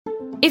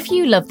If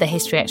you love the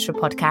History Extra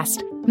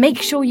podcast,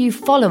 make sure you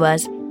follow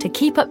us to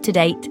keep up to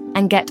date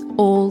and get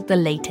all the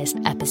latest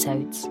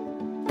episodes.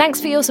 Thanks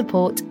for your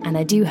support, and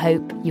I do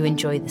hope you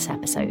enjoy this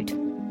episode.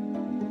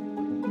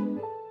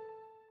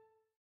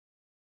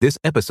 This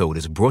episode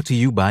is brought to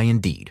you by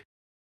Indeed.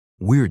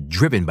 We're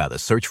driven by the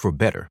search for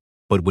better,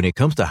 but when it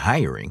comes to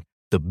hiring,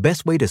 the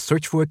best way to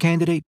search for a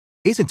candidate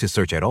isn't to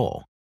search at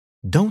all.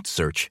 Don't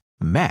search,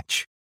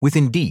 match with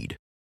Indeed.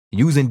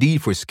 Use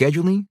Indeed for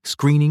scheduling,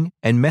 screening,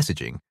 and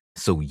messaging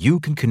so you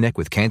can connect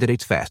with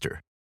candidates faster.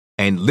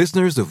 And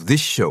listeners of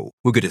this show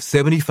will get a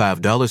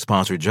 $75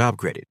 sponsored job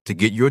credit to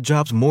get your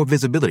jobs more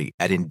visibility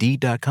at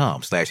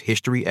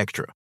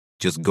Indeed.com/HistoryExtra.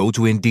 Just go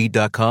to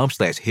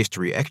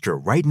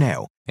Indeed.com/HistoryExtra right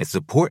now and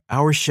support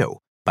our show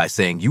by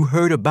saying you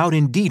heard about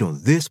Indeed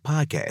on this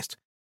podcast.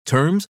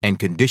 Terms and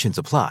conditions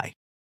apply.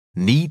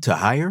 Need to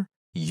hire?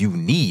 You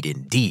need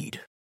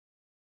Indeed.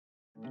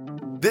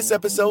 This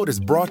episode is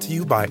brought to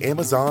you by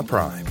Amazon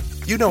Prime.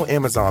 You know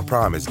Amazon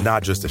Prime is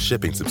not just a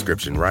shipping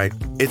subscription, right?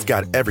 It's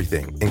got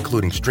everything,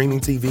 including streaming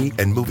TV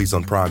and movies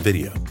on Prime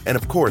Video. And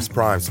of course,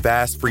 Prime's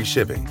fast, free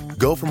shipping.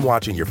 Go from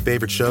watching your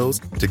favorite shows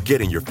to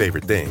getting your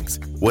favorite things.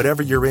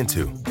 Whatever you're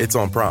into, it's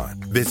on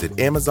Prime. Visit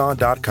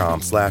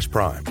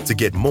Amazon.com/Prime to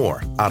get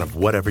more out of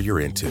whatever you're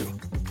into.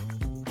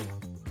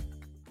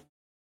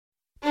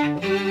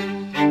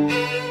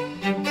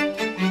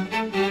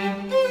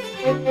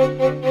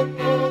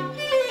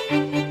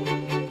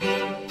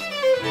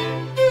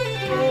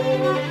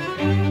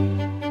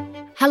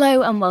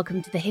 Hello and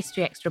welcome to the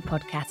History Extra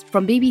podcast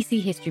from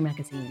BBC History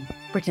Magazine,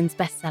 Britain's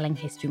best-selling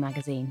history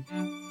magazine.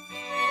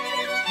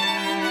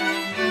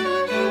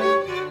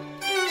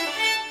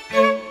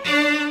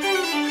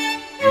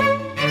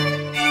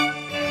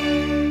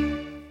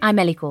 I'm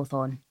Ellie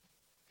Cawthorne.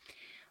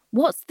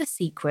 What's the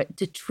secret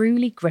to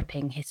truly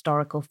gripping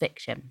historical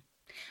fiction?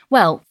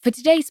 Well, for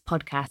today's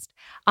podcast,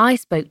 I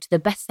spoke to the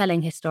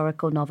best-selling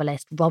historical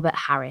novelist Robert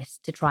Harris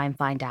to try and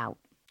find out.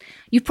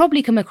 You've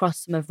probably come across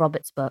some of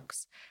Robert's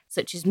books,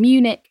 such as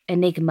Munich,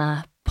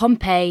 Enigma,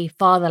 Pompeii,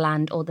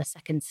 Fatherland, or The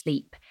Second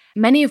Sleep,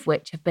 many of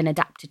which have been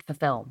adapted for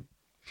film.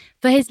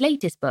 For his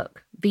latest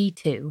book,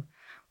 V2,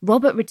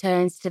 Robert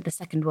returns to the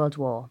Second World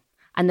War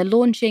and the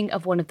launching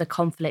of one of the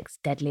conflict's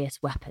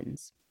deadliest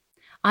weapons.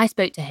 I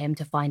spoke to him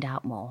to find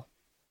out more.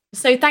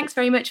 So thanks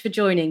very much for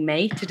joining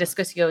me to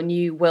discuss your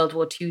new World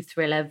War II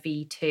thriller,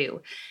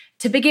 V2.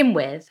 To begin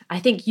with, I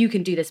think you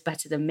can do this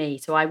better than me,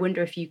 so I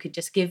wonder if you could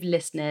just give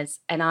listeners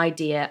an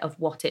idea of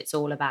what it's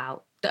all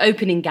about. The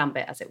opening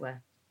gambit, as it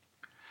were.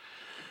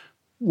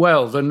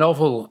 Well, the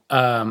novel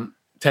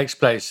takes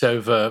place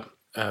over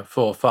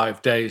 4 or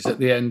 5 days at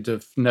the end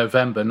of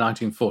November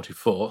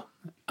 1944.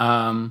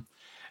 And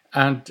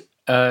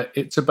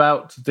it's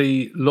about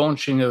the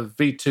launching of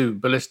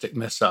V2 ballistic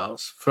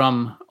missiles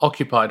from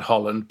occupied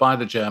Holland by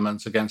the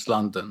Germans against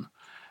London.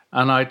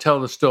 And I tell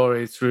the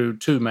story through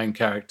two main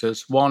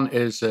characters. One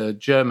is a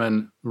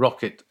German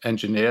rocket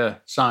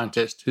engineer,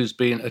 scientist, who's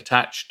been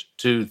attached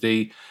to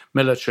the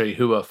military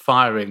who are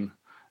firing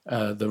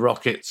the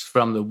rockets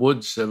from the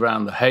woods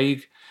around The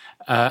Hague.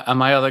 And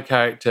my other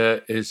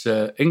character is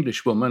an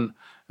English woman,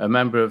 a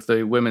member of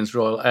the Women's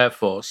Royal Air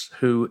Force,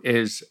 who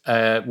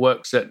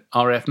works at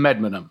RAF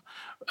Medmenham,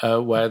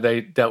 where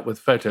they dealt with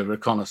photo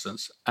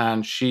reconnaissance.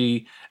 And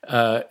she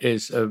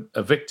is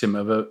a victim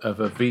of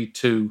a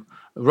V2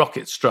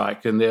 rocket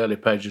strike in the early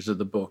pages of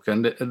the book,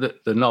 and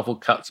the novel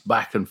cuts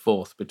back and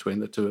forth between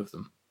the two of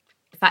them.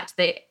 The fact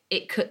that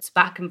it cuts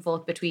back and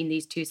forth between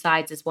these two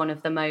sides is one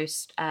of the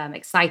most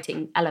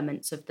exciting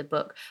elements of the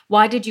book.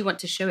 Why did you want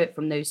to show it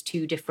from those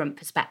two different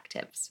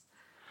perspectives?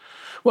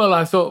 Well,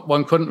 I thought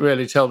one couldn't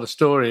really tell the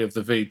story of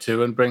the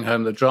V2 and bring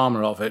home the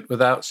drama of it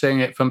without seeing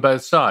it from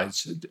both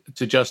sides.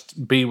 To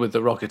just be with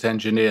the rocket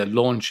engineer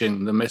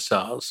launching the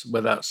missiles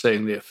without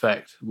seeing the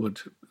effect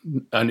would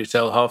only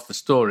tell half the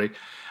story.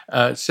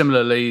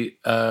 Similarly,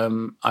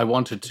 I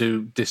wanted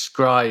to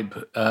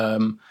describe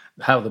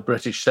how the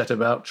British set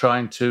about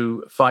trying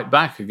to fight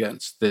back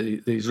against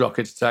these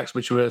rocket attacks,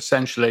 which were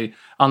essentially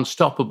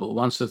unstoppable.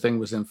 Once the thing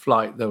was in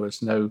flight, there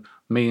was no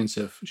means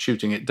of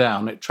shooting it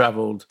down. It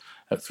travelled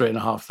at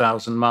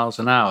 3,500 miles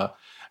an hour.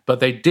 But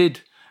they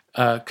did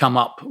come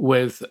up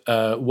with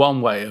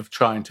one way of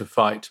trying to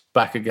fight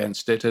back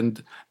against it.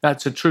 And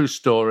that's a true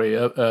story.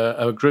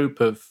 A group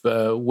of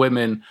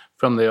women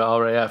from the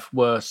RAF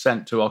were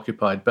sent to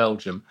occupied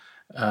Belgium,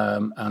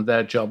 and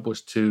their job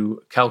was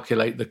to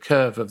calculate the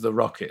curve of the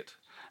rocket.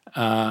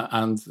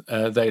 And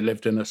they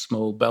lived in a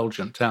small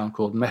Belgian town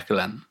called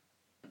Mechelen.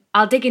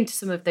 I'll dig into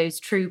some of those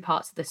true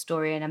parts of the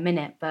story in a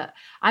minute, but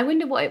I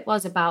wonder what it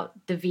was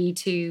about the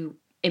V2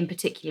 in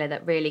particular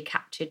that really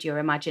captured your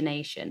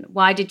imagination.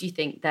 Why did you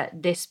think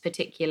that this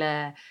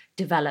particular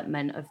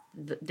development of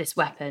this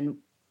weapon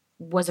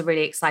was a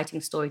really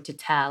exciting story to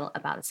tell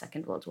about the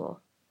Second World War?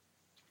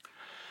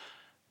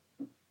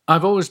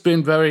 I've always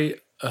been very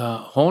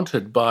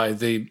haunted by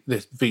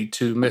this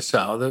V2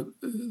 missile.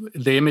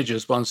 The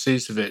images one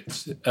sees of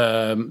it,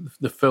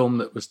 the film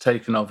that was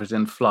taken of it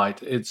in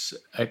flight, its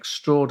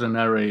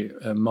extraordinary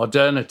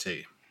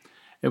modernity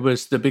It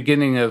was the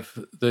beginning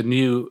of the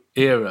new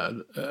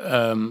era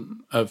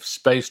of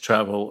space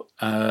travel,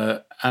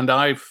 and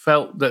I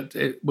felt that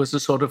it was a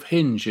sort of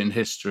hinge in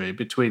history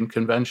between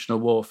conventional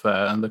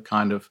warfare and the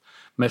kind of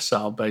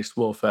missile-based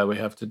warfare we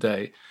have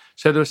today.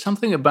 So there was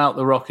something about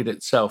the rocket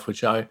itself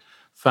which I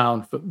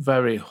found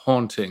very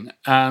haunting,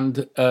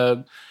 and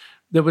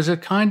there was a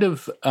kind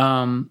of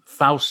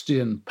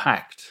Faustian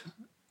pact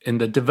in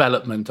the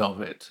development of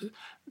it.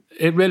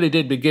 It really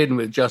did begin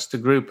with just a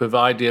group of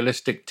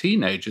idealistic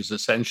teenagers,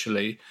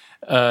 essentially,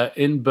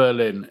 in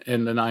Berlin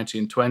in the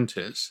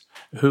 1920s,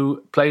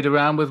 who played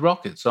around with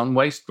rockets on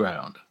waste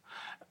ground.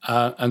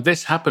 And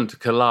this happened to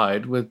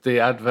collide with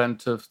the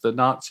advent of the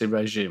Nazi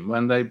regime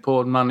when they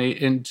poured money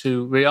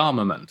into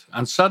rearmament.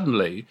 And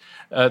suddenly,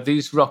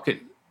 these rocket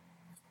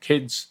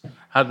kids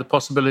had the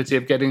possibility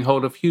of getting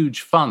hold of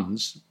huge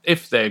funds,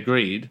 if they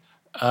agreed,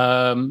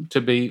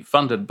 to be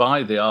funded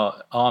by the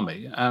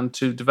army and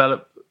to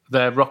develop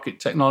their rocket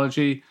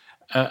technology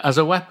as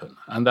a weapon.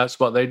 And that's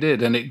what they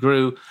did. And it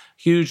grew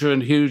huger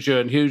and huger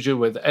and huger,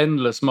 with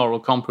endless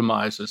moral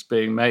compromises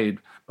being made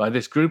by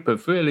this group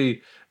of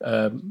really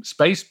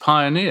space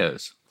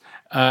pioneers.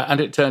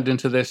 And it turned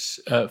into this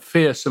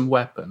fearsome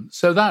weapon.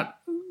 So that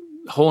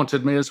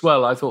haunted me as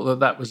well. I thought that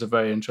that was a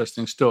very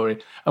interesting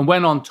story. And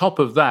when on top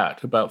of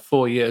that, about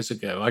 4 years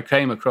ago, I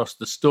came across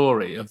the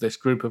story of this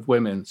group of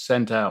women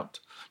sent out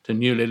to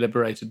newly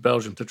liberated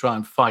Belgium to try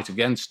and fight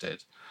against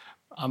it,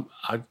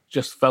 I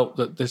just felt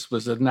that this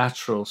was a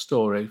natural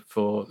story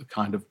for the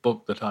kind of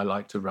book that I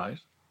like to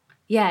write.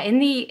 Yeah, in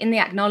the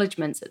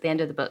acknowledgements at the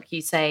end of the book,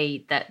 you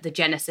say that the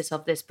genesis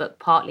of this book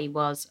partly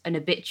was an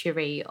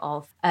obituary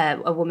of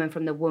a woman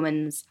from the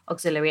Women's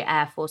Auxiliary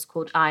Air Force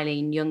called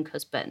Eileen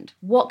Younghusband.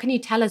 What can you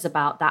tell us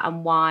about that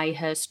and why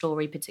her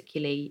story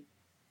particularly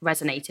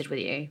resonated with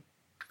you?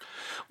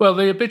 Well,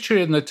 the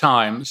obituary in the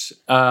Times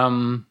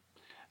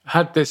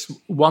had this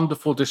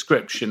wonderful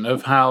description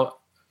of how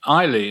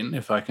Eileen,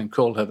 if I can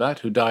call her that,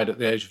 who died at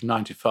the age of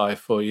 95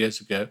 4 years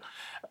ago,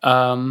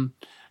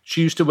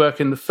 she used to work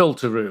in the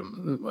filter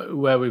room,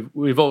 where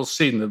we've all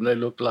seen them. They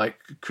look like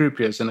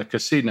croupiers in a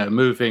casino,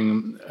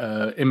 moving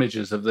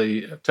images of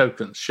the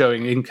tokens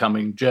showing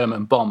incoming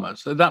German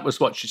bombers. So that was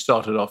what she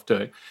started off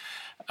doing.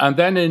 And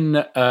then in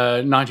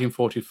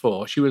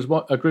 1944, she was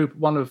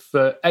one of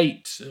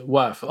 8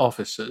 WAF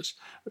officers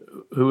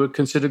who were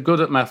considered good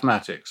at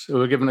mathematics, who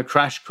were given a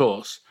crash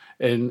course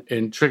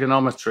in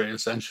trigonometry,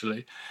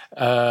 essentially,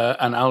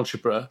 and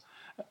algebra,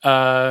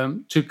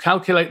 to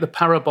calculate the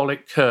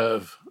parabolic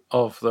curve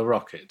of the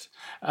rocket.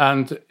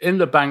 And in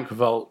the bank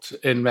vault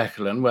in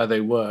Mechelen, where they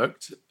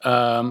worked,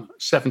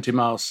 70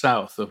 miles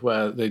south of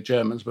where the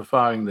Germans were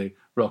firing the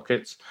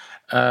rockets,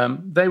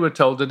 they were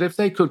told that if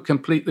they could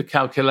complete the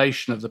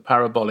calculation of the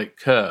parabolic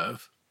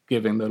curve,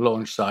 giving the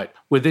launch site,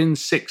 within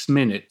 6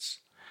 minutes,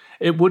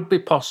 it would be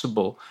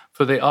possible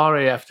for the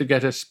RAF to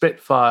get a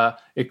Spitfire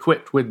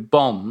equipped with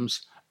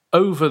bombs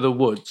over the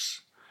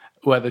woods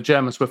where the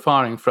Germans were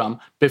firing from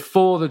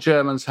before the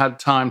Germans had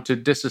time to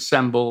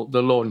disassemble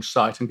the launch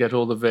site and get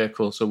all the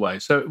vehicles away.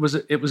 So it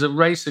was a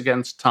race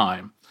against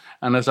time.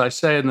 And as I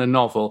say in the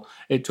novel,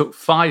 it took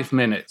 5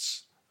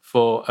 minutes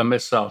for a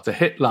missile to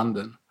hit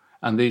London,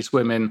 and these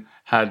women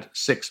had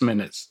 6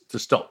 minutes to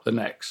stop the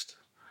next.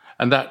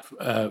 And that,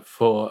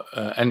 for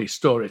any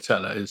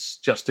storyteller, is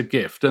just a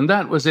gift. And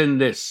that was in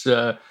this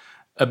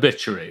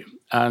obituary.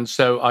 And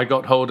so I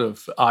got hold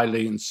of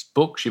Eileen's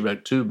book. She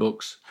wrote 2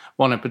 books,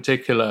 one in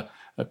particular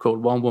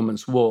called One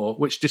Woman's War,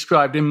 which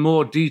described in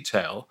more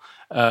detail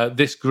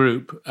this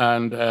group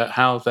and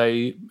how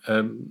they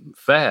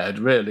fared,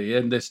 really,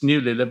 in this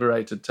newly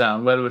liberated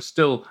town, where there was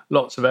still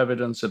lots of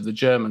evidence of the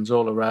Germans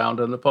all around,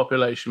 and the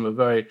population were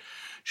very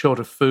short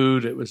of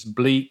food. It was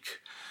bleak.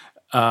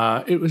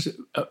 It was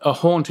a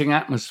haunting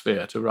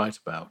atmosphere to write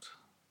about.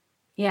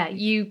 Yeah,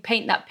 you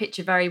paint that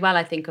picture very well,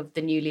 I think, of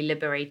the newly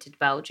liberated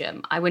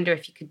Belgium. I wonder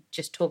if you could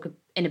just talk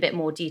in a bit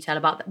more detail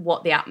about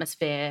what the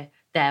atmosphere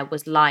there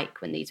was like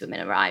when these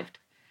women arrived.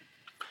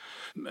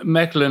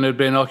 Mechelen had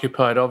been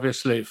occupied,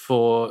 obviously,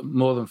 for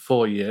more than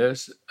 4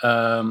 years.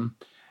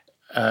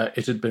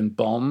 It had been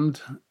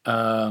bombed.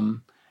 The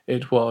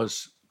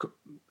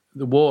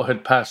war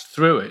had passed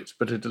through it,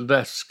 but it had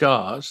left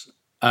scars.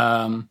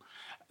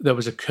 There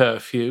was a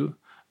curfew.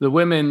 The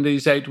women,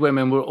 these 8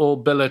 women, were all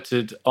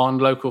billeted on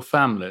local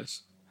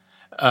families,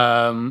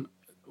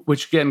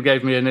 which again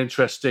gave me an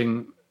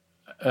interesting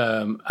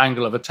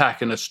angle of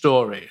attack in a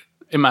story.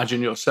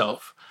 Imagine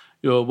yourself,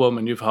 you're a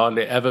woman, you've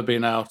hardly ever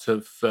been out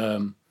of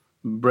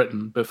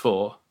Britain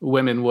before.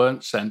 Women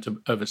weren't sent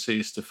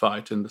overseas to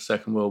fight in the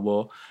Second World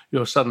War.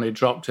 You're suddenly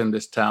dropped in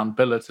this town,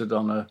 billeted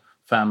on a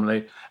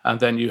family, and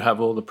then you have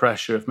all the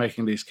pressure of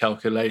making these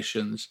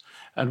calculations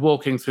and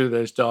walking through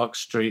those dark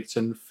streets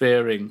and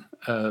fearing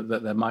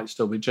that there might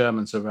still be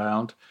Germans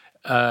around.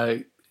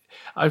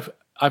 I've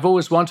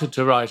always wanted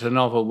to write a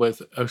novel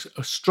with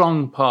a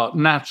strong part,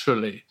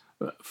 naturally,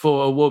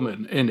 for a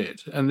woman in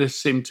it, and this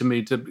seemed to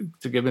me to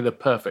give me the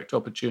perfect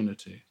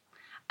opportunity.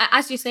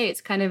 As you say,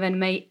 it's kind of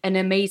an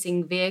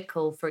amazing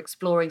vehicle for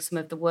exploring some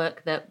of the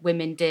work that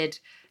women did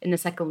in the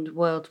Second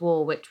World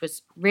War, which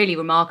was really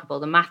remarkable.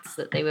 The maths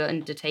that they were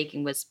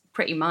undertaking was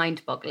pretty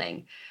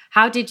mind-boggling.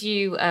 How did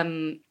you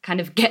kind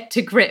of get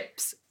to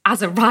grips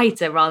as a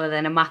writer rather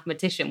than a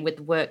mathematician with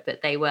the work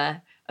that they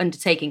were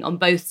undertaking on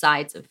both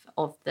sides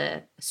of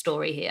the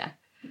story here?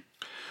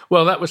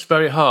 Well, that was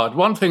very hard.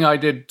 One thing I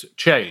did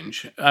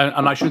change,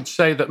 and I should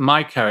say that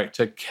my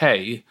character,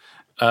 Kay,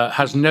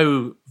 has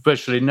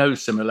virtually no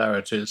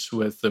similarities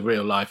with the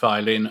real-life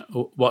Eileen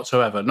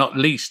whatsoever, not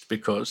least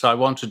because I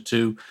wanted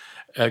to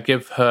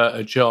give her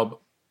a job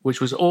which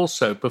was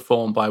also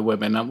performed by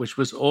women and which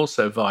was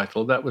also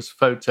vital. That was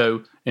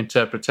photo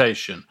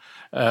interpretation,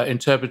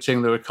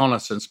 interpreting the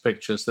reconnaissance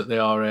pictures that the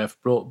RAF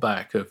brought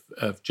back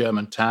of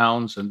German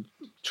towns and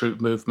troop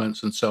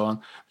movements and so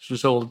on. This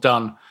was all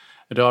done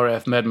at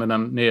RAF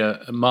Medmenham near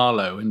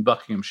Marlow in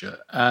Buckinghamshire.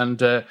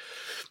 And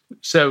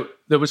so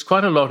there was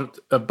quite a lot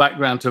of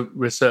background to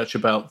research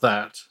about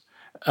that.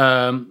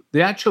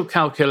 The actual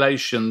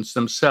calculations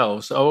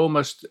themselves are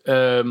almost...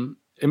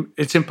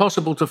 it's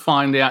impossible to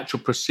find the actual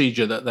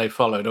procedure that they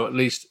followed, or at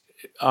least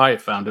I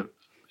found it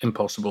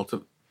impossible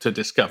to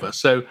discover.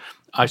 So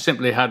I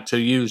simply had to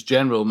use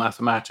general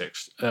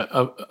mathematics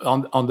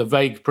on the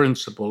vague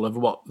principle of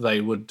what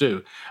they would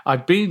do.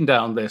 I'd been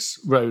down this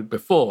road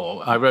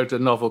before. I wrote a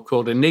novel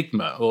called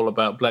Enigma, all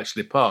about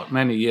Bletchley Park,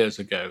 many years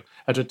ago,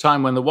 at a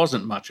time when there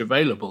wasn't much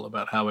available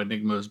about how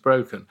Enigma was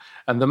broken.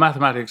 And the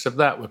mathematics of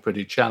that were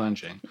pretty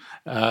challenging.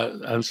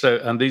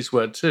 And these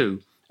were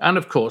too. And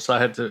of course, I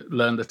had to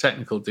learn the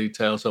technical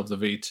details of the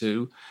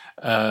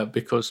V2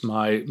 because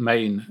my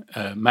main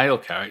male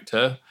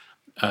character,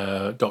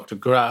 Dr.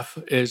 Graf,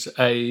 is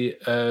a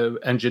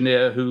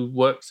engineer who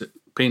works at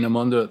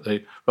Peenemünde at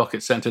the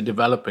Rocket Center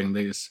developing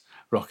these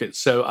rockets.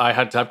 So I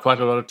had to have quite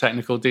a lot of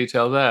technical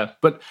detail there.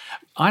 But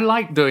I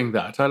like doing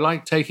that. I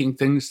like taking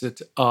things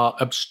that are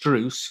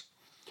abstruse,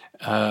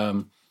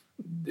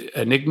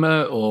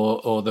 Enigma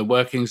or the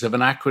workings of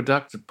an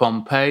aqueduct at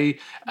Pompeii,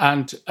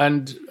 and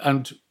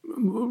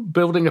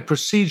building a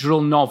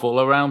procedural novel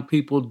around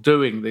people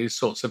doing these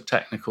sorts of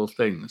technical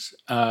things.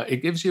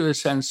 It gives you a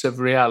sense of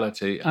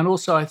reality, and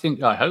also,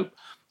 I hope,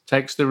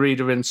 takes the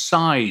reader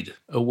inside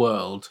a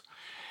world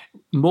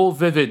more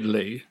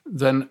vividly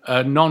than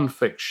a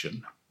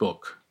non-fiction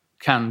book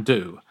can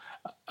do.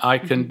 I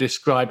can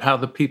describe how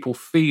the people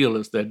feel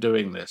as they're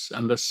doing this,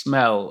 and the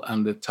smell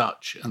and the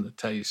touch and the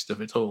taste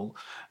of it all.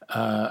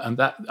 And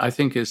that, I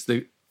think, is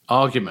the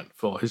argument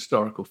for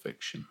historical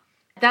fiction.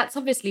 That's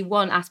obviously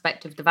one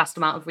aspect of the vast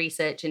amount of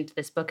research into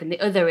this book, and the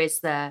other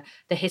is the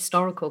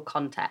historical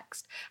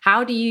context.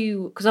 How do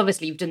you, because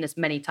obviously you've done this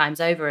many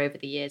times over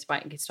the years,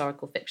 writing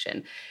historical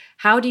fiction,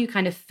 how do you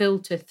kind of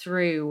filter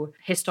through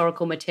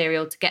historical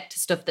material to get to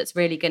stuff that's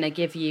really going to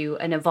give you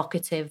an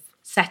evocative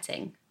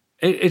setting?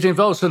 It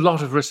involves a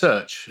lot of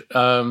research.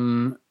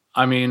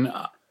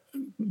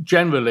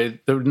 Generally,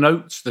 the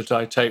notes that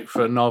I take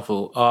for a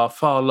novel are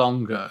far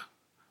longer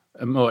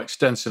and more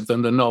extensive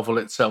than the novel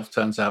itself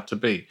turns out to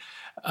be.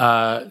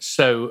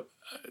 So,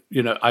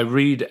 I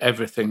read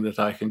everything that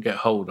I can get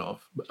hold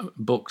of.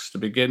 Books to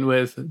begin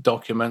with,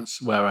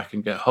 documents where I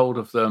can get hold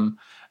of them.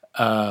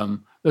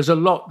 There's a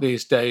lot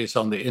these days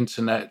on the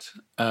internet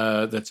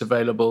that's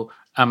available,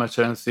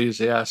 amateur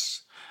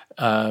enthusiasts.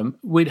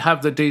 We'd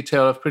have the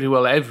detail of pretty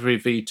well every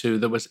V2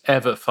 that was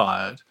ever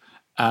fired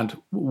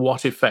and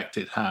what effect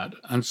it had.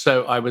 And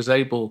so I was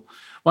able,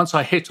 once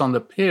I hit on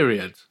the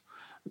period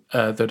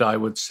that I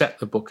would set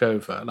the book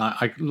over, and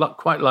I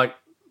quite like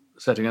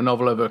setting a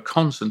novel over a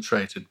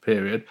concentrated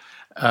period,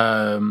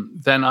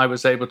 then I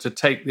was able to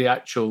take the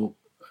actual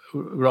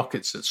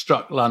rockets that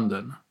struck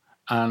London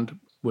and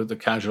with the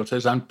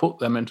casualties and put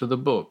them into the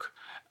book.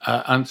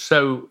 And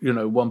so,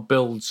 one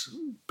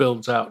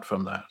builds out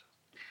from that.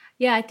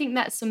 Yeah, I think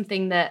that's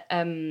something that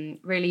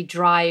really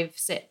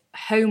drives it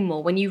home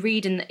more. When you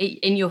read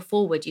in your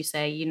foreword, you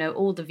say,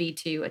 all the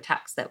V2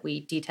 attacks that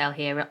we detail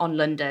here on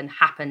London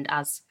happened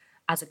as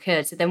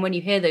occurred. So then when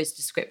you hear those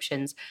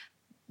descriptions,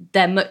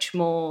 they're much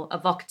more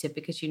evocative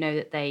because you know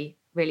that they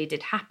really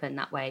did happen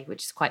that way,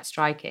 which is quite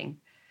striking.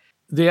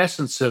 The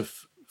essence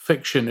of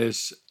fiction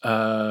is,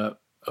 or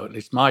at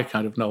least my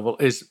kind of novel,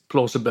 is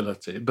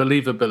plausibility,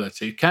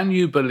 believability. Can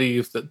you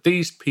believe that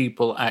these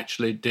people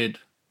actually did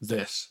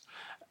this?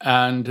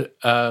 And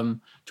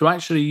to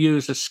actually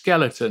use a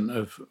skeleton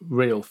of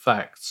real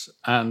facts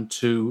and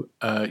to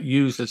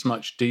use as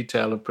much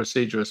detail of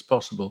procedure as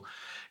possible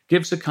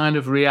gives a kind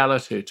of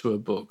reality to a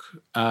book.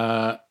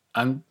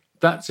 And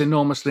that's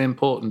enormously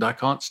important. I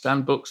can't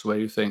stand books where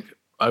you think,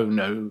 oh,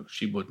 no,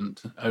 she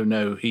wouldn't. Oh,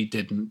 no, he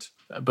didn't.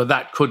 But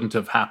that couldn't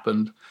have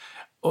happened.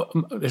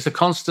 There's a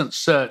constant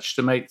search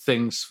to make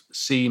things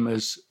seem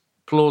as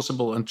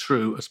plausible and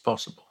true as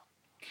possible.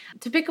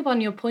 To pick up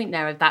on your point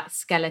there of that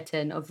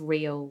skeleton of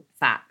real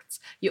facts,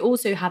 you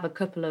also have a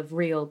couple of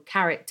real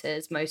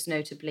characters, most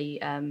notably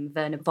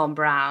Wernher von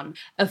Braun,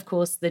 of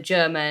course, the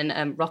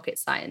German rocket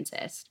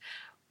scientist.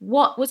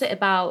 What was it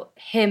about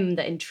him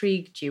that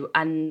intrigued you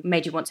and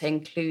made you want to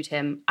include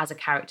him as a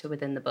character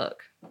within the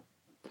book?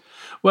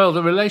 Well,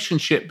 the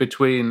relationship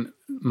between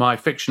my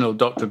fictional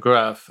Dr.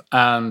 Graf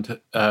and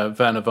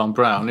Werner von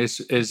Braun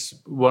is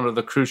one of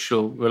the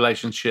crucial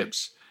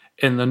relationships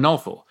in the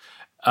novel.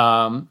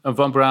 And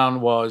von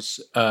Braun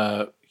was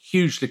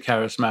hugely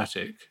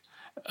charismatic,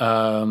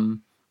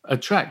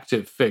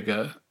 attractive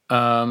figure,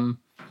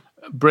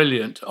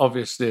 brilliant,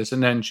 obviously, as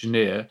an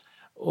engineer,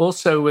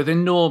 also with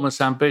enormous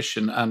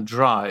ambition and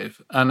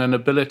drive and an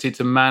ability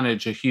to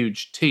manage a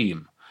huge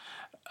team.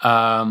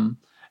 And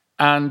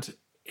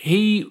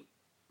he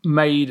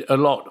made a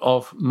lot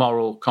of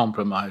moral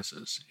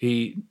compromises.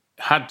 He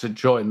had to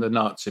join the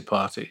Nazi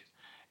Party.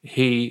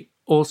 He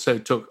also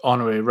took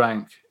honorary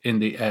rank in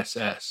the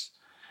SS.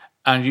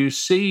 And you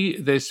see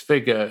this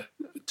figure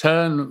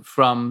turn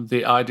from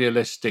the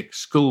idealistic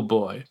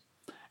schoolboy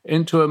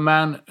into a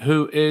man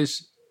who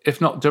is, if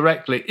not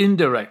directly,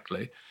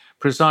 indirectly,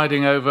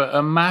 presiding over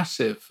a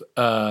massive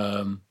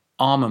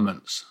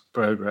armaments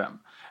program,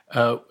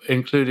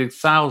 including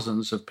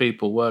thousands of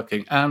people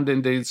working, and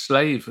indeed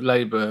slave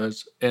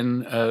laborers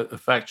in a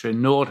factory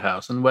in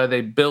Nordhausen, where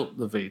they built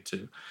the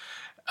V2.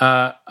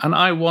 And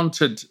I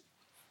wanted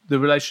the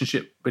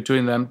relationship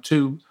between them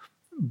to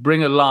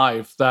bring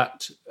alive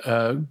that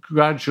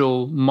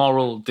gradual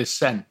moral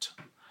descent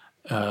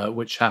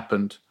which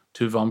happened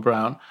to von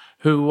Braun,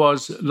 who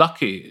was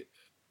lucky,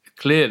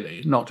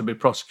 clearly, not to be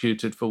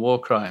prosecuted for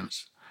war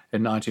crimes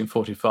in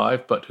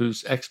 1945, but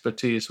whose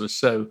expertise was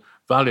so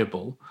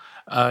valuable.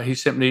 He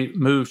simply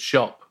moved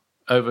shop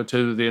over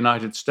to the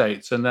United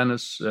States, and then,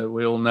 as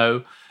we all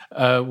know,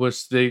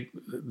 was the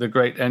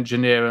great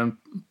engineer and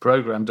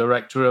program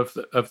director of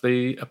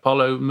the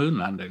Apollo moon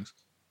landings.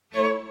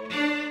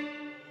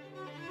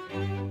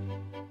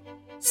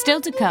 Still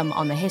to come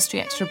on the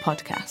History Extra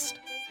podcast.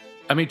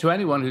 I mean, to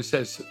anyone who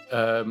says,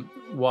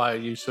 why are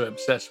you so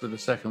obsessed with the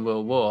Second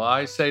World War?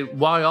 I say,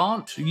 why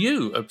aren't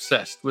you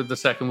obsessed with the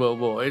Second World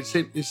War? It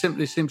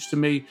simply seems to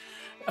me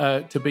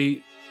to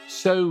be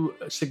so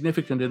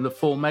significant in the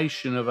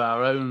formation of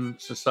our own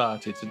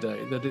society today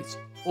that it's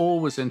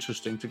always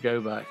interesting to go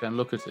back and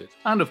look at it.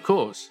 And of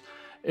course,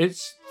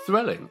 it's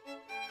thrilling.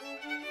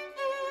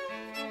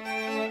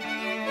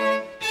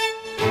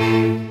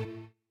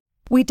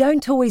 We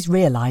don't always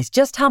realise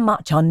just how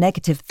much our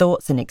negative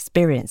thoughts and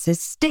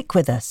experiences stick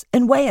with us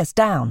and weigh us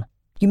down.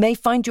 You may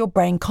find your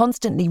brain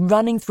constantly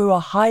running through a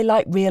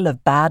highlight reel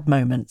of bad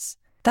moments.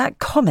 That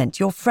comment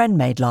your friend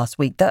made last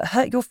week that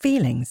hurt your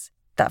feelings.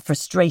 That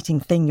frustrating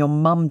thing your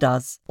mum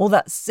does. Or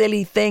that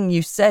silly thing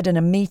you said in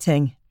a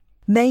meeting.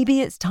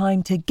 Maybe it's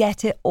time to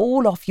get it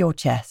all off your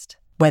chest.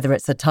 Whether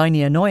it's a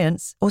tiny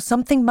annoyance or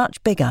something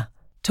much bigger,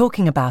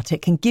 talking about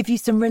it can give you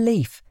some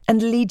relief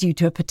and lead you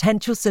to a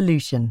potential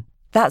solution.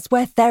 That's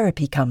where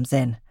therapy comes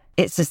in.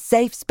 It's a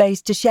safe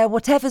space to share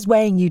whatever's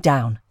weighing you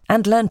down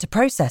and learn to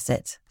process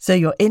it, so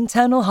your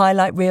internal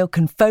highlight reel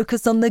can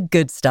focus on the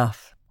good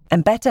stuff.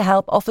 And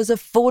BetterHelp offers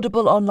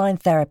affordable online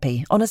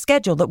therapy on a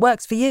schedule that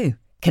works for you.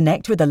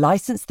 Connect with a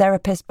licensed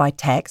therapist by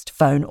text,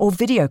 phone, or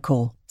video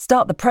call.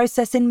 Start the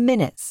process in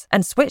minutes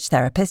and switch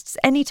therapists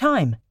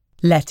anytime.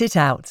 Let it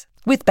out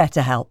with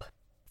BetterHelp.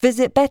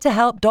 Visit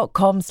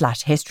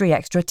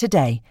betterhelp.com/historyextra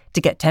today to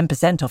get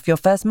 10% off your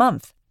first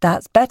month.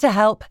 That's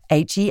BetterHelp,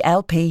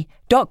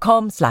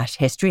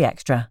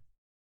 HELP.com/historyextra.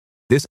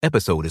 This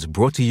episode is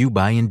brought to you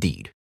by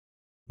Indeed.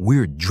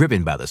 We're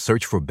driven by the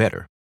search for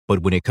better, but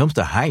when it comes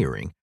to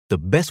hiring, the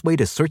best way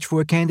to search for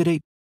a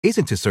candidate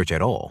isn't to search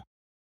at all.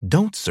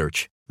 Don't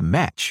search,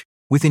 match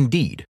with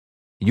Indeed.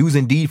 Use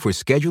Indeed for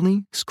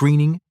scheduling,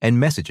 screening,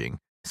 and messaging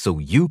so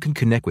you can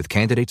connect with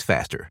candidates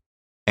faster.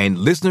 And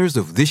listeners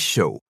of this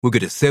show will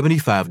get a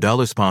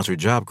 $75 sponsored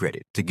job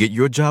credit to get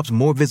your jobs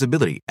more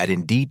visibility at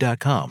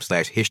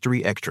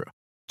Indeed.com/historyextra.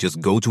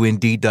 Just go to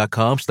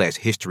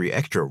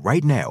Indeed.com/historyextra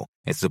right now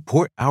and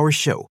support our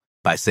show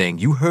by saying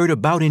you heard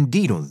about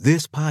Indeed on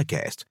this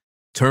podcast.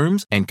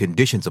 Terms and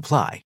conditions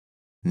apply.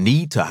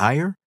 Need to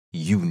hire?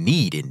 You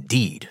need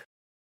Indeed.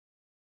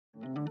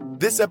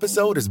 This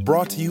episode is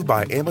brought to you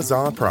by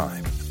Amazon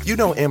Prime. You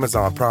know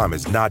Amazon Prime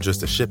is not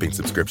just a shipping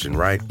subscription,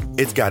 right?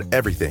 It's got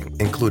everything,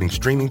 including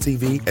streaming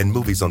TV and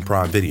movies on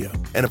Prime Video.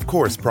 And of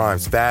course,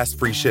 Prime's fast,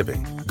 free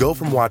shipping. Go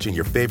from watching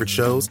your favorite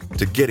shows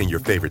to getting your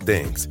favorite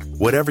things.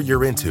 Whatever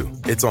you're into,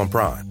 it's on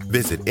Prime.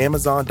 Visit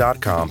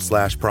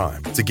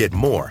Amazon.com/Prime to get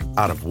more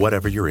out of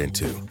whatever you're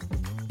into.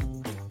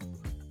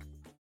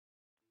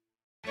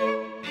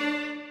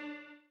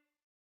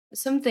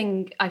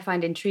 Something I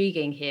find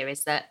intriguing here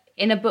is that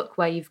in a book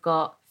where you've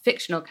got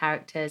fictional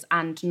characters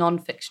and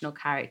non-fictional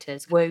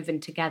characters woven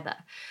together,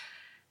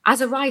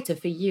 as a writer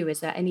for you, is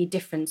there any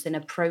difference in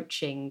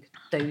approaching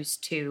those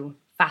two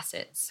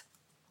facets?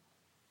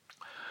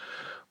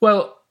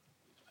 Well,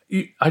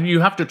 you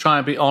have to try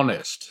and be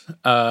honest.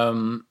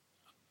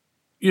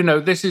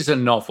 This is a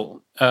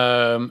novel.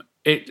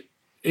 It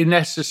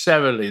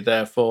necessarily,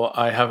 therefore,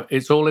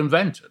 it's all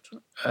invented.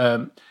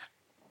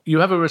 You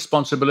have a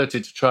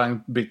responsibility to try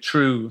and be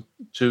true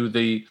to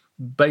the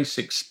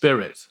basic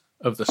spirit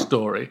of the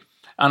story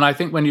And I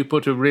think when you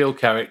put a real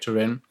character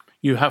in,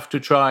 you have to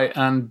try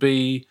and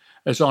be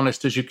as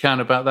honest as you can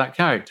about that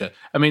character.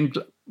 I mean,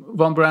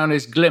 Von Braun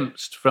is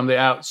glimpsed from the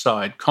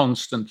outside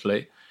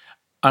constantly.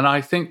 And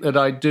I think that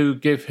I do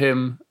give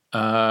him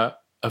a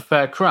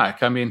fair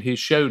crack. I mean, he's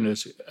shown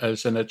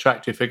as an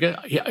attractive figure.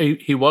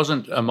 He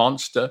wasn't a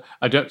monster.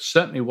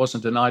 Certainly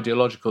wasn't an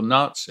ideological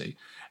Nazi.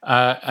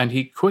 And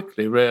he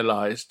quickly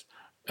realized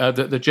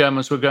that the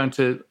Germans were going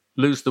to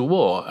lose the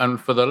war. And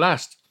for the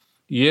last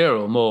year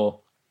or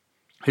more,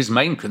 his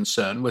main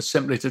concern was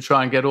simply to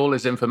try and get all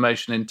his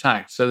information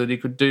intact so that he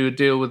could do a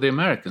deal with the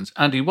Americans.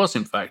 And he was,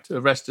 in fact,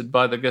 arrested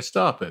by the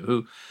Gestapo,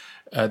 who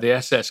the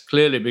SS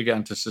clearly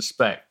began to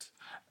suspect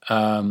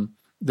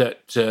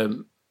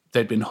that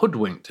they'd been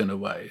hoodwinked in a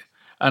way.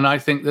 And I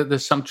think that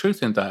there's some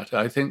truth in that.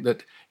 I think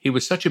that he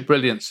was such a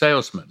brilliant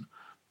salesman.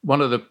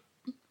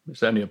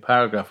 It's only a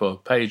paragraph or a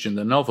page in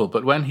the novel,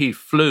 but when he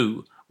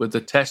flew with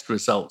the test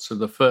results of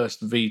the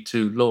first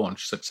V-2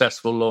 launch,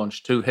 successful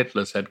launch to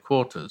Hitler's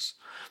headquarters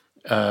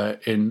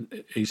in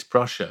East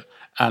Prussia,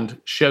 and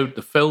showed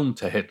the film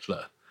to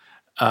Hitler,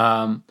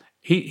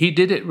 he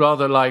did it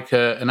rather like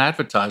an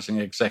advertising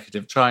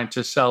executive trying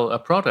to sell a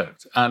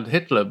product, and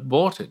Hitler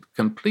bought it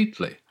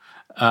completely,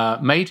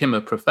 made him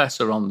a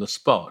professor on the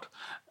spot.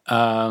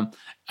 And,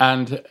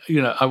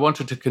 I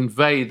wanted to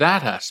convey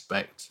that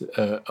aspect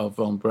of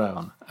von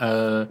Braun,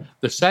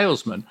 the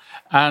salesman.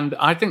 And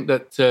I think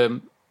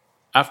that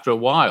after a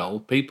while,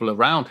 people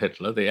around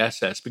Hitler, the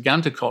SS,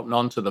 began to cotton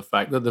on to the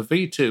fact that the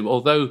V-2,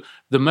 although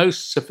the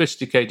most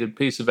sophisticated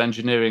piece of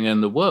engineering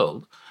in the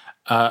world,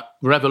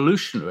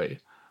 revolutionary,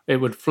 it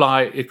could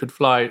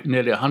fly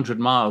nearly 100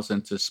 miles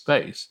into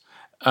space.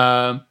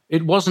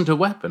 It wasn't a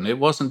weapon. It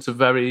wasn't a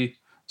very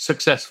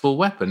successful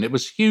weapon. It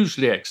was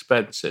hugely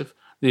expensive.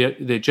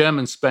 The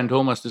Germans spent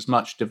almost as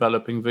much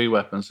developing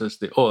V-weapons as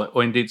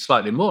or indeed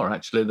slightly more,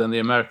 actually, than the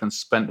Americans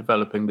spent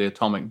developing the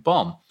atomic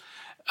bomb.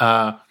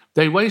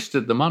 They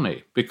wasted the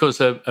money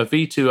because a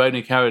V-2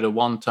 only carried a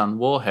 1-ton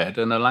warhead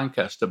and a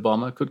Lancaster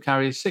bomber could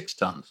carry 6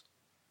 tons.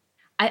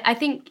 I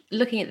think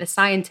looking at the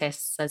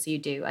scientists, as you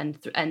do,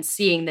 and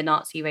seeing the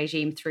Nazi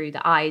regime through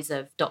the eyes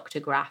of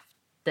Dr. Graf,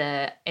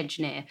 the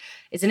engineer,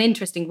 is an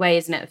interesting way,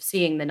 isn't it, of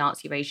seeing the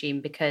Nazi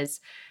regime, because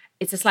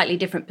it's a slightly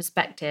different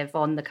perspective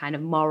on the kind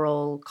of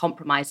moral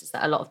compromises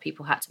that a lot of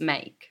people had to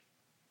make.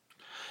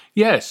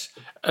 Yes.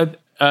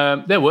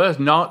 There were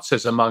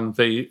Nazis among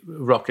the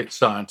rocket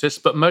scientists,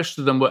 but most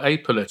of them were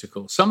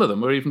apolitical. Some of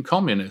them were even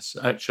communists,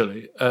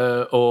 actually,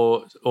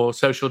 or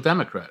social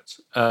democrats.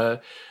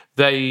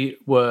 They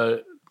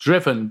were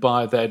driven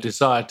by their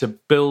desire to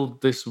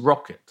build this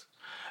rocket.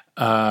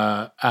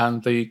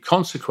 And the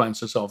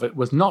consequences of it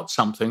was not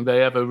something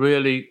they ever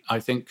really, I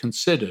think,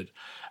 considered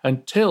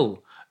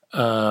until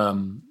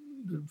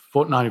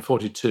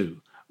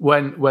 1942,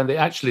 when they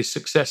actually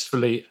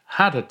successfully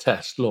had a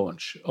test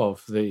launch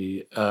of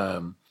the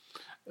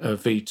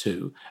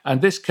V-2.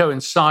 And this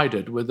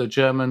coincided with the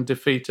German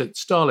defeat at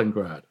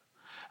Stalingrad.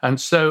 And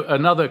so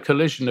another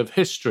collision of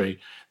history,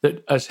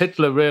 that as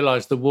Hitler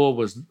realized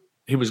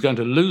he was going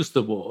to lose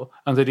the war,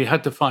 and that he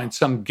had to find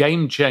some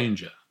game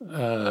changer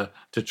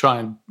to try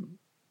and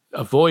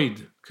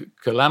avoid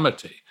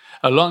calamity.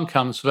 Along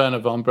comes Wernher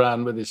von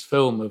Braun with his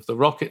film of the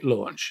rocket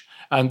launch,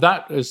 and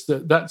that's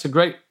a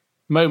great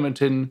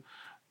moment in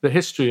the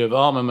history of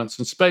armaments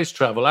and space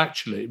travel,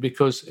 actually,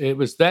 because it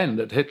was then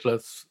that Hitler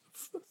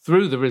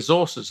threw the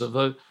resources of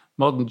the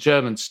modern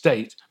German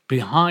state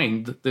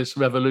behind this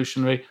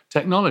revolutionary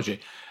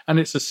technology. And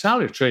it's a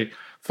salutary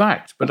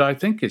fact, but I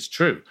think it's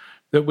true,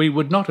 that we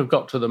would not have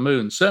got to the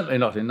moon, certainly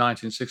not in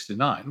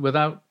 1969,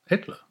 without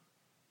Hitler.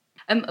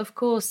 Of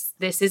course,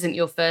 this isn't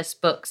your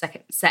first book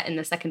set in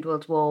the Second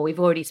World War. We've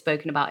already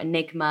spoken about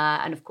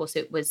Enigma, and of course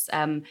it was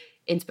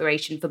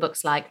inspiration for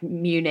books like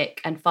Munich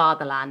and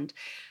Fatherland.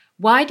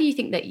 Why do you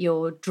think that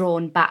you're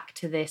drawn back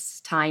to this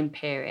time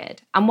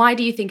period? And why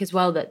do you think as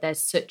well that there's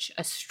such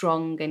a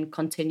strong and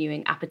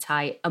continuing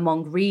appetite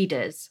among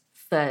readers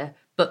for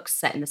books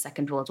set in the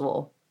Second World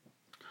War?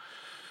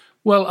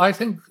 Well, I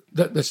think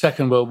that the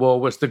Second World War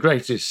was the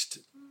greatest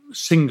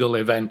single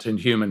event in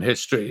human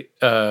history.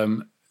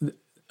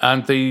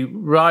 And the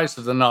rise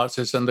of the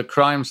Nazis and the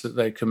crimes that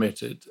they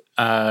committed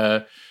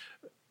hold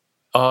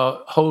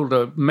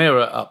a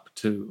mirror up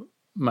to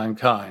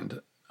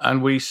mankind.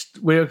 And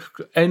we're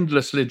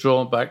endlessly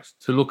drawn back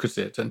to look at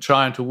it and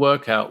trying to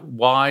work out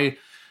why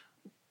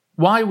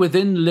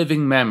within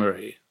living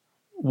memory,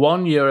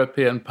 one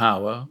European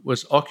power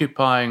was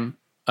occupying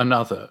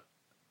another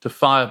to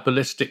fire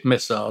ballistic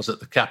missiles at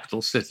the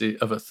capital city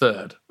of a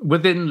third,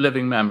 within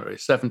living memory,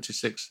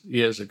 76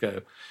 years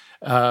ago.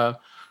 I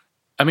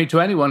mean,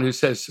 to anyone who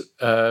says,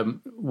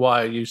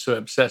 why are you so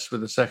obsessed with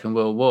the Second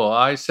World War?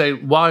 I say,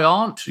 why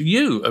aren't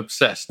you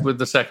obsessed with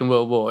the Second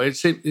World War? It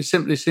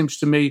simply seems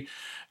to me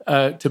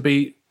to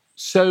be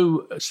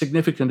so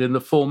significant in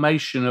the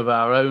formation of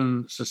our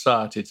own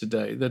society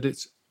today that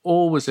it's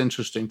always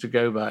interesting to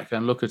go back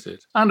and look at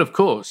it. And of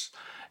course,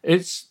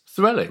 it's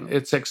thrilling,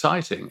 it's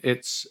exciting,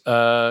 it's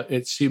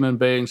human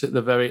beings at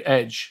the very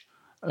edge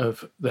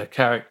of their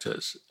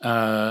characters.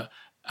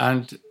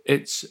 and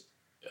it's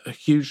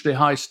hugely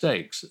high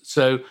stakes.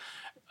 So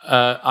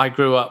I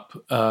grew up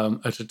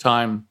at a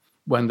time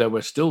when there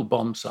were still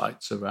bomb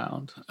sites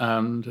around,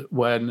 and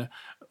when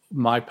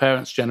my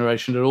parents'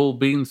 generation had all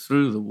been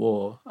through the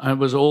war, and it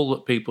was all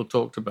that people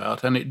talked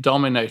about, and it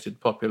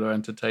dominated popular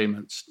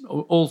entertainment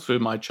all through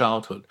my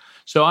childhood.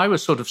 So I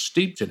was sort of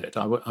steeped in it.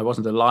 I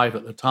wasn't alive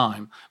at the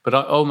time, but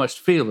I almost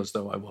feel as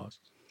though I was.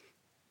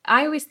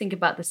 I always think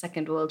about the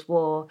Second World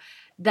War,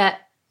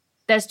 that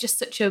there's just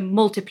such a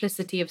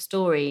multiplicity of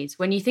stories.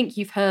 When you think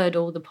you've heard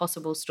all the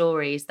possible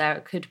stories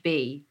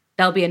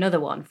there'll be another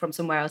one from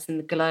somewhere else in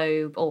the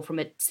globe, or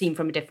seen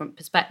from a different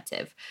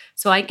perspective.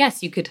 So I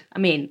guess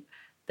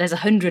there's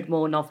 100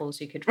 more novels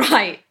you could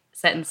write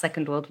set in the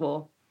Second World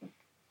War.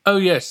 Oh,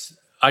 yes.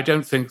 I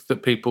don't think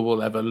that people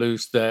will ever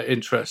lose their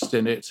interest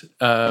in it.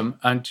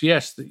 And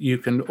yes, you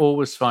can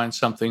always find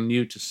something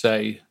new to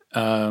say.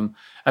 I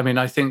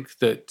think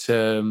that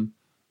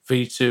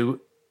V2,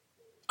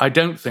 I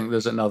don't think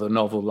there's another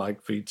novel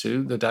like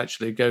V2 that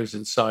actually goes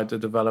inside the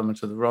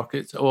development of the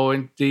rocket, or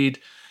indeed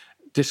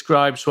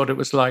describes what it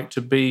was like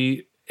to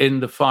be in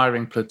the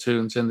firing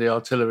platoons, in the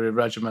artillery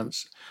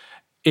regiments,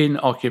 in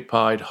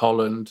occupied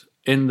Holland,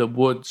 in the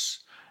woods,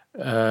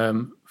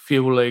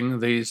 fueling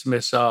these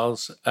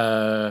missiles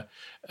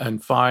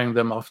and firing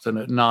them often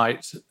at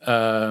night,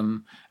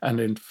 and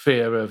in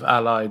fear of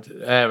Allied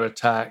air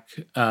attack.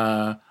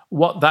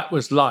 What that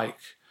was like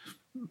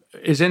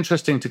is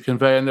interesting to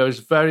convey, and there is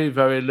very,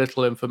 very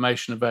little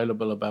information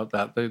available about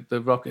that.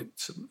 The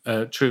rocket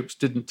troops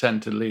didn't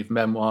tend to leave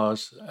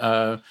memoirs,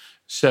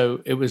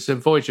 so it was a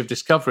voyage of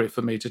discovery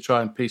for me to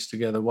try and piece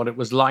together what it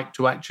was like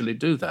to actually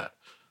do that.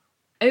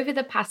 Over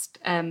the past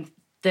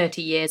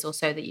 30 years or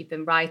so that you've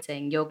been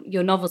writing,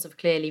 your novels have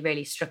clearly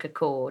really struck a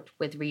chord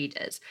with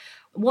readers.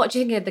 What do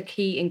you think are the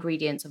key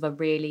ingredients of a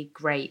really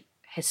great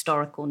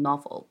historical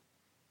novel?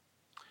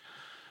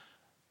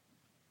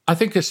 I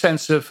think a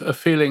sense of a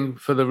feeling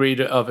for the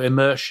reader of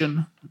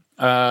immersion.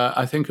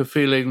 I think a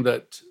feeling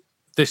that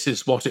this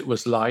is what it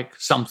was like,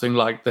 something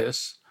like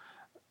this.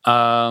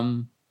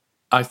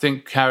 I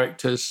think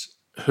characters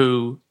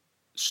who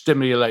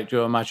stimulate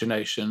your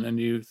imagination, and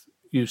you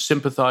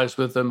sympathize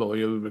with them or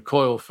you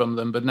recoil from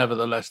them, but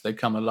nevertheless they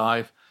come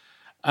alive.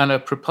 And a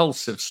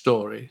propulsive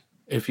story,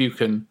 if you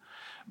can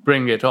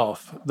bring it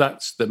off,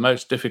 that's the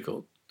most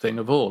difficult thing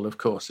of all, of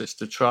course, is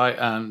to try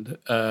and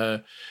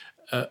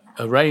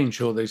arrange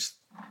all these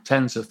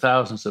tens of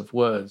thousands of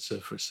words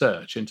of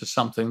research into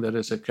something that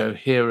is a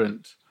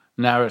coherent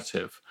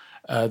narrative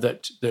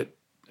that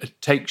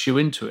takes you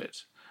into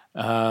it.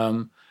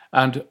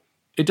 And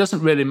it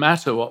doesn't really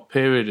matter what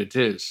period it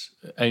is,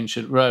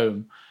 ancient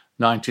Rome,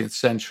 19th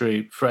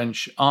century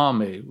French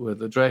army with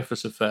the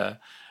Dreyfus Affair,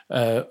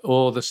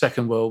 or the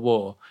Second World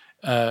War.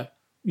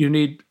 You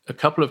need a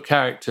couple of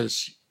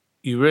characters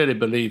you really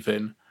believe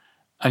in,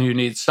 and you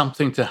need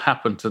something to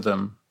happen to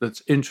them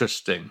that's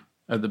interesting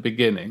at the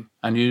beginning.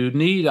 And you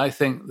need, I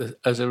think,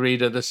 as a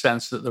reader, the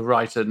sense that the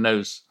writer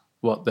knows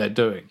what they're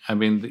doing.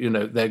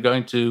 They're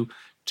going to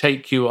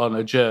take you on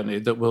a journey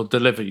that will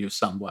deliver you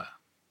somewhere.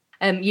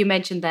 You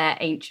mentioned there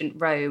ancient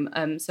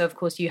Rome. So, of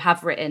course, you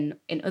have written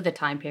in other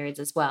time periods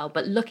as well.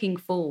 But looking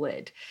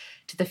forward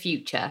to the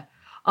future,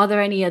 are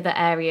there any other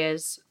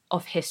areas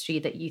of history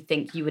that you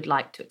think you would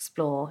like to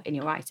explore in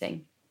your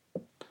writing?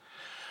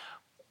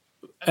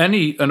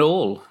 Any and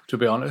all, to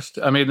be honest.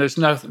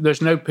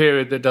 There's no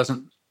period that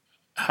doesn't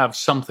have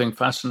something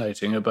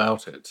fascinating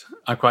about it.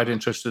 I'm quite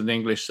interested in the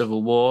English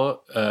Civil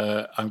War.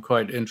 I'm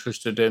quite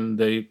interested in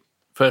the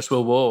First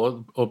World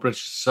War or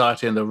British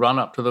society in the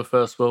run-up to the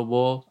First World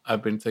War.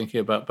 I've been thinking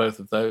about both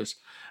of those.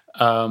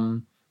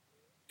 I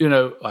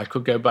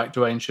could go back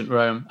to ancient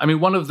Rome.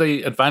 One of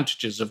the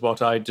advantages of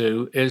what I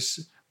do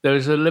is there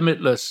is a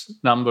limitless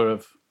number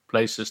of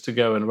places to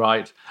go and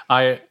write.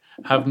 I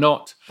have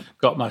not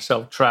got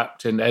myself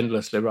trapped in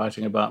endlessly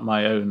writing about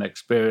my own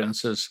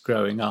experiences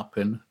growing up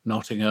in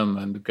Nottingham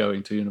and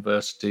going to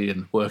university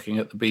and working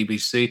at the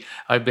BBC.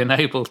 I've been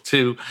able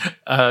to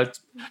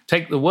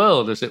take the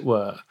world, as it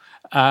were.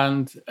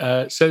 And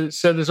so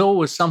there's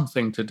always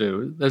something to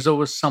do. There's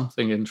always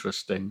something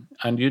interesting.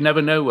 And you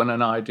never know when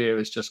an idea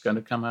is just going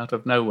to come out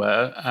of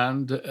nowhere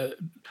and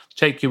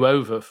take you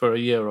over for a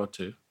year or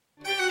two.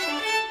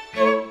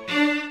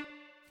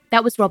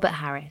 That was Robert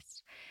Harris.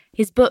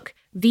 His book,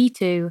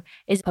 V2,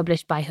 is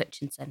published by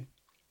Hutchinson.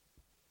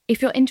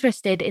 If you're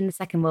interested in the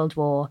Second World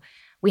War,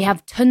 we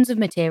have tons of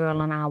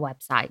material on our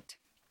website.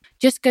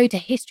 Just go to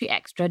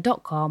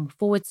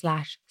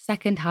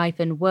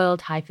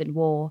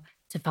historyextra.com/second-world-war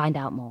to find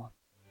out more.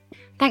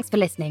 Thanks for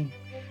listening.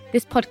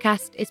 This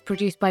podcast is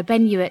produced by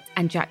Ben Hewitt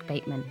and Jack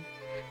Bateman.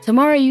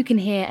 Tomorrow you can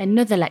hear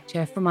another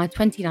lecture from our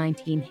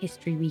 2019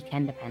 History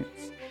Weekend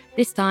events,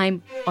 this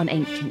time on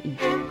ancient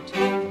Egypt.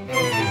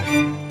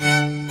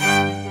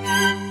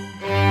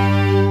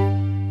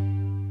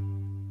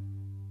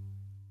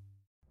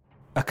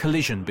 A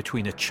collision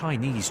between a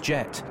Chinese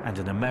jet and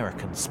an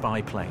American spy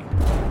plane.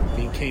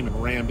 He came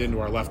and rammed into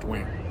our left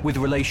wing. With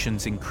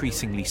relations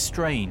increasingly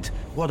strained,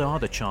 what are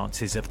the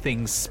chances of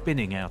things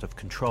spinning out of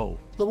control?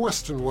 The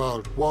Western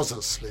world was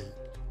asleep.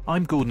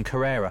 I'm Gordon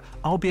Carrera.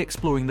 I'll be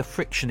exploring the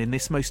friction in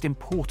this most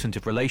important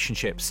of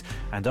relationships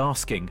and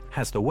asking,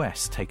 has the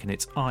West taken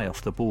its eye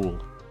off the ball?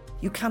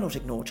 You cannot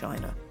ignore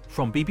China.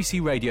 From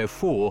BBC Radio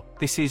 4,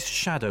 this is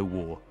Shadow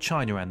War,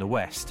 China and the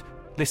West.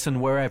 Listen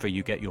wherever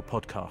you get your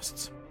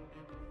podcasts.